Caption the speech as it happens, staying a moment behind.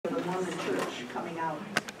coming out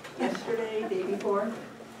yesterday, day before,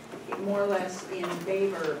 more or less in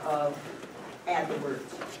favor of add the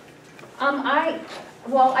words. I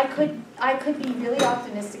could be really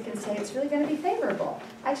optimistic and say it's really going to be favorable.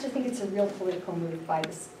 I actually think it's a real political move by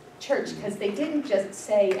this church, because they didn't just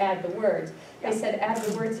say add the words. They said add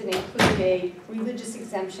the words and include a religious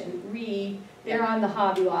exemption. They're on the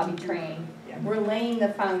Hobby Lobby train. We're laying the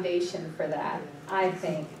foundation for that, I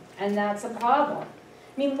think, and that's a problem.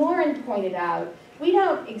 I mean, Lauren pointed out, we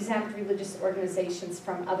don't exempt religious organizations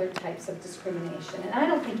from other types of discrimination, and I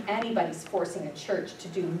don't think anybody's forcing a church to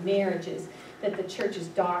do marriages that the church's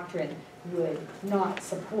doctrine would not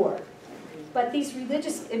support. But these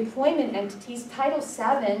religious employment entities, Title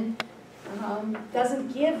VII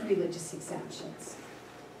doesn't give religious exemptions.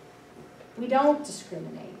 We don't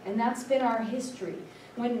discriminate, and that's been our history.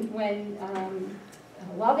 When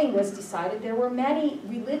Loving was decided, there were many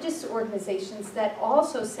religious organizations that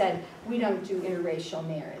also said, we don't do interracial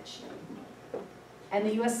marriage. And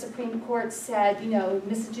the US Supreme Court said,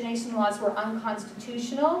 miscegenation laws were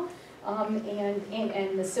unconstitutional,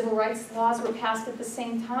 and the civil rights laws were passed at the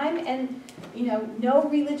same time, and no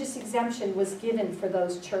religious exemption was given for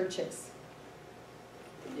those churches.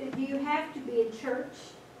 Do you have to be a church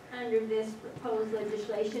under this proposed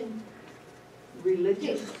legislation?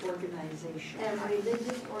 Religious organization. A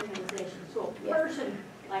religious organization. So a person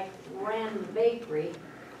like ran the bakery,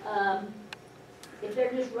 if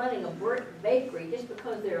they're just running a bakery, just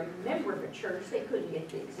because they're a member of a church, they couldn't get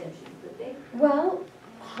the exemption, could they? Well,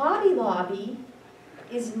 Hobby Lobby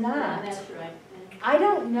is not. That's right. I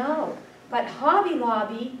don't know, but Hobby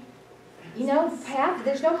Lobby,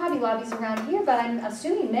 there's no Hobby Lobbies around here, but I'm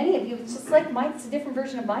assuming many of you, it's just like Mike's, a different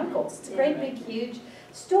version of Michael's. It's a great big huge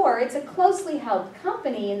store. It's a closely held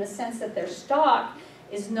company in the sense that their stock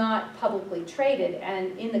is not publicly traded,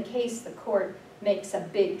 and in the case the court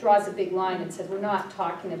draws a big line and says we're not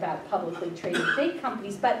talking about publicly traded big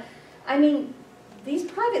companies, but I mean these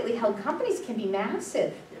privately held companies can be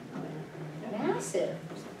massive, massive,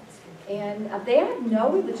 and they have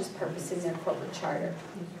no religious purpose in their corporate charter.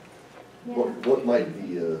 Yeah. What might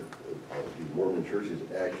the Mormon Church's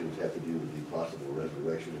actions have to do with the possible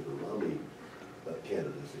resurrection of the Romney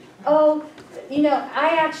candidacy? Oh,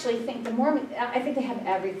 I actually think I think they have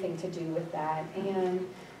everything to do with that, and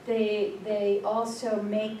they also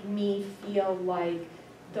make me feel like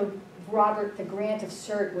the grant of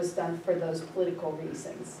cert was done for those political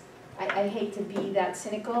reasons. I hate to be that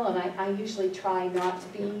cynical, and I usually try not to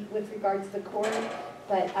be with regard to the court,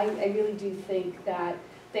 but I really do think that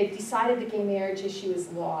they've decided the gay marriage issue is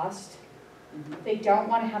lost. They don't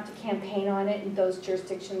want to have to campaign on it in those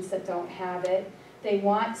jurisdictions that don't have it. They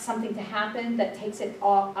want something to happen that takes it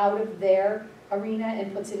all out of their arena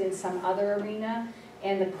and puts it in some other arena.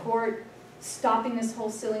 And the court, stopping this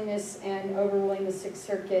whole silliness and overruling the Sixth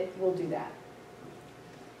Circuit, will do that.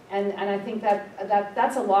 And I think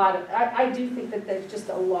that's a lot. I do think that there's just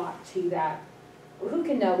a lot to that. Who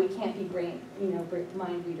can know? We can't be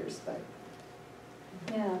mind readers, but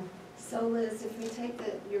yeah. So Liz, if we take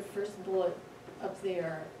your first bullet up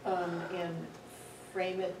there and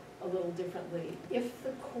frame it a little differently, if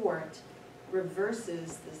the court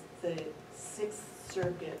reverses the Sixth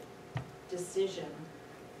Circuit decision,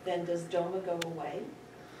 then does DOMA go away?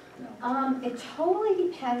 No. It totally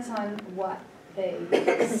depends on what they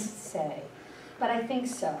say, but I think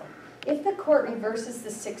so. If the court reverses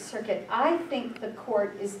the Sixth Circuit, I think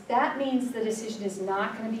that means the decision is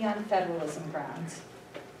not going to be on federalism grounds.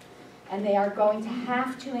 And they are going to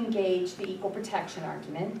have to engage the equal protection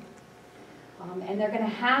argument. And they're going to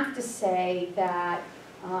have to say that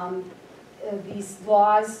these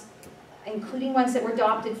laws, including ones that were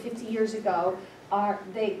adopted 50 years ago,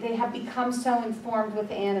 they have become so informed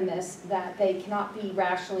with animus that they cannot be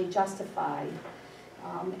rationally justified.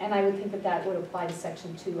 And I would think that would apply to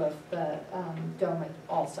Section 2 of the DOMA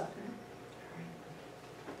also.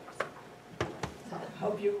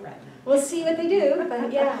 Hope you're right. We'll see what they do,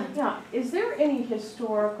 but yeah. Yeah, is there any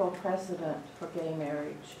historical precedent for gay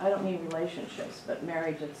marriage? I don't mean relationships, but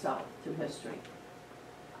marriage itself through history.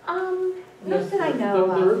 Not that I know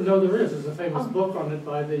of. No, there is. There's a famous book on it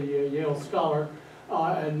by the Yale scholar,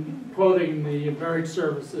 and quoting the marriage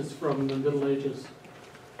services from the Middle Ages.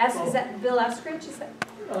 Is that Bill Eskridge? Is that?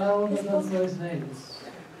 Oh, no, that's not his name.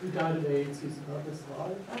 He died of AIDS. He's about this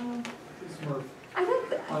alive. He's Murph. I think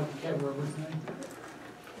that. I can't remember his name.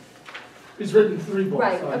 He's written 3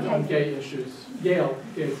 books on gay issues. Yale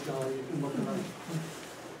gay scholar. You can look him up.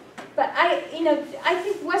 But I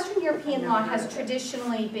think Western European law has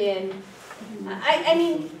traditionally been. I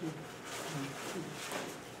mean,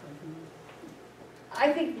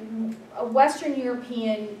 I think a Western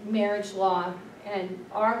European marriage law And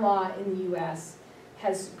our law in the US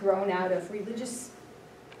has grown out of religious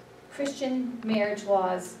Christian marriage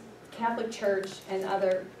laws, Catholic Church and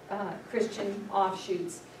other Christian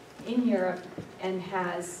offshoots in Europe, and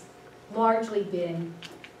has largely been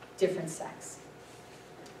different sex.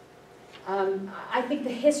 I think the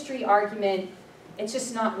history argument, it's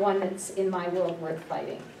just not one that's in my world worth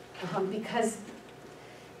fighting. Because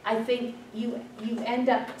I think you end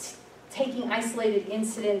up taking isolated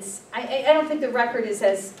incidents. I don't think the record is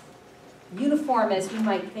as uniform as we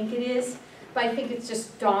might think it is, but I think it's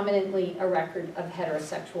just dominantly a record of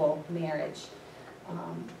heterosexual marriage.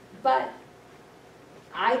 But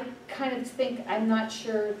I kind of think, I'm not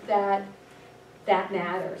sure that that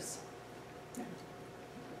matters.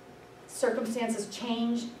 Circumstances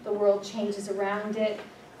change, the world changes around it,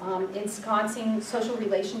 ensconcing social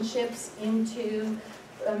relationships into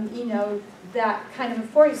that kind of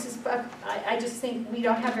affordances. But I just think we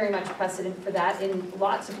don't have very much precedent for that in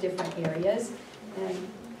lots of different areas.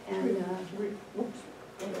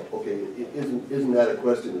 Okay, isn't that a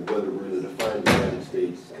question of whether we're going to define the United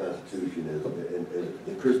States Constitution as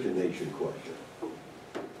the Christian nation question?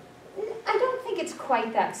 I don't think it's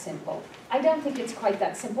quite that simple. I don't think it's quite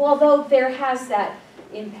that simple, although there has that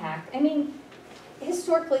impact. I mean,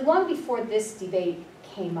 historically, long before this debate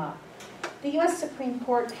came up, the US Supreme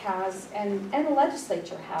Court has, and the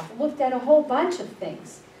legislature have, looked at a whole bunch of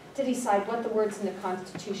things to decide what the words in the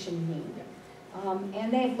Constitution mean.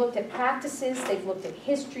 And they've looked at practices, they've looked at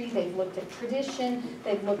history, they've looked at tradition,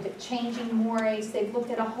 they've looked at changing mores, they've looked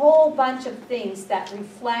at a whole bunch of things that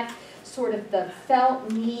reflect sort of the felt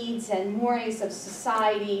needs and mores of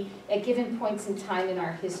society at given points in time in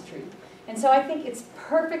our history. And so I think it's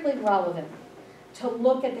perfectly relevant to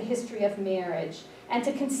look at the history of marriage and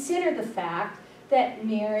to consider the fact that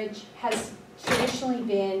marriage has traditionally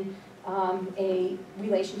been a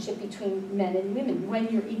relationship between men and women when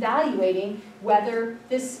you're evaluating whether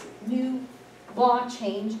this new law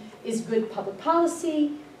change is good public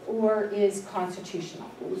policy or is constitutional.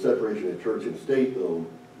 Well, the separation of church and state, though,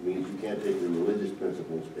 means you can't take the religious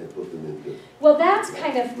principles and put them into... Well, that's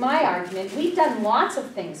kind of my argument. We've done lots of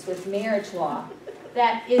things with marriage law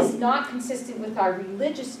that is not consistent with our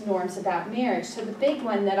religious norms about marriage. So the big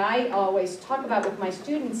one that I always talk about with my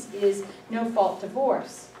students is no-fault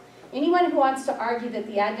divorce. Anyone who wants to argue that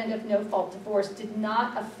the advent of no-fault divorce did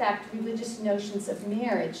not affect religious notions of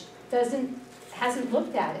marriage hasn't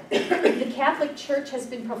looked at it. The Catholic Church has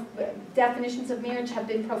been, definitions of marriage have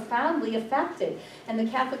been profoundly affected, and the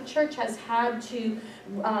Catholic Church has had to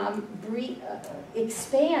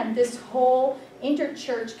expand this whole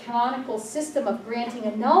interchurch canonical system of granting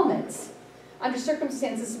annulments under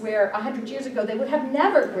circumstances where 100 years ago they would have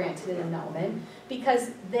never granted an annulment,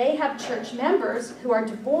 because they have church members who are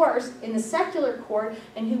divorced in the secular court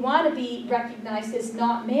and who want to be recognized as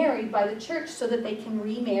not married by the church so that they can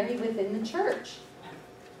remarry within the church.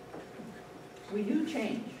 We do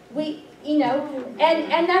change. And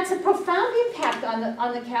that's a profound impact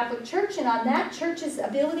on the Catholic Church and on that church's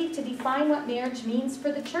ability to define what marriage means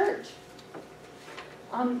for the church.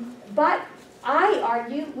 But I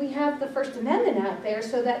argue we have the First Amendment out there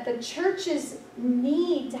so that the church's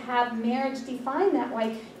need to have marriage defined that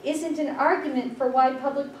way isn't an argument for why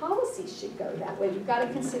public policy should go that way. We've got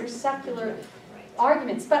to consider secular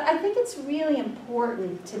arguments. But I think it's really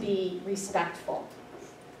important to be respectful.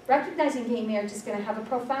 Recognizing gay marriage is going to have a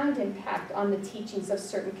profound impact on the teachings of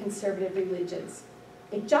certain conservative religions.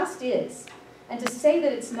 It just is. And to say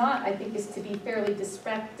that it's not, I think, is to be fairly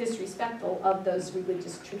disrespectful of those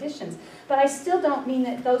religious traditions. But I still don't mean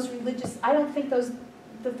that I don't think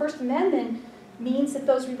the First Amendment means that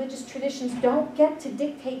those religious traditions don't get to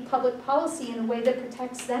dictate public policy in a way that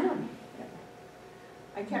protects them.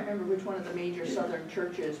 I can't remember which one of the major southern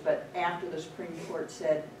churches, but after the Supreme Court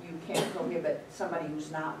said you can't prohibit somebody who's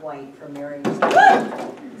not white from marrying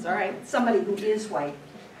somebody who is white.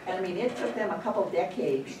 And I mean, it took them a couple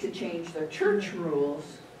decades to change their church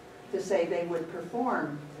rules to say they would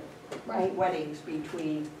perform weddings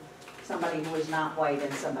between somebody who was not white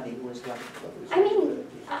and somebody who was white. I mean,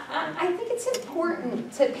 I think it's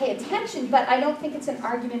important to pay attention, but I don't think it's an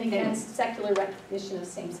argument against secular recognition of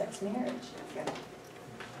same-sex marriage. Okay.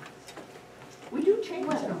 We do change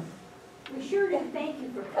them. We sure do. Thank you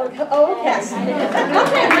for coming. Okay. Thanks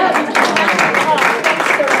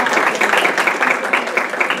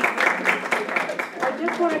I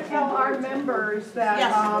just want to tell our members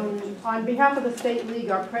that on behalf of the State League,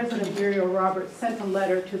 our president, Muriel Roberts, sent a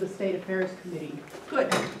letter to the State Affairs Committee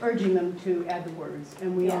urging them to add the words.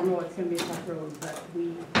 And we all know it's going to be a tough road, but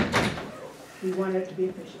we want it to be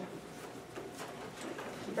official.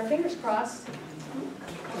 Keep our fingers crossed.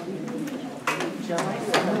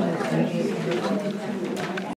 Jones.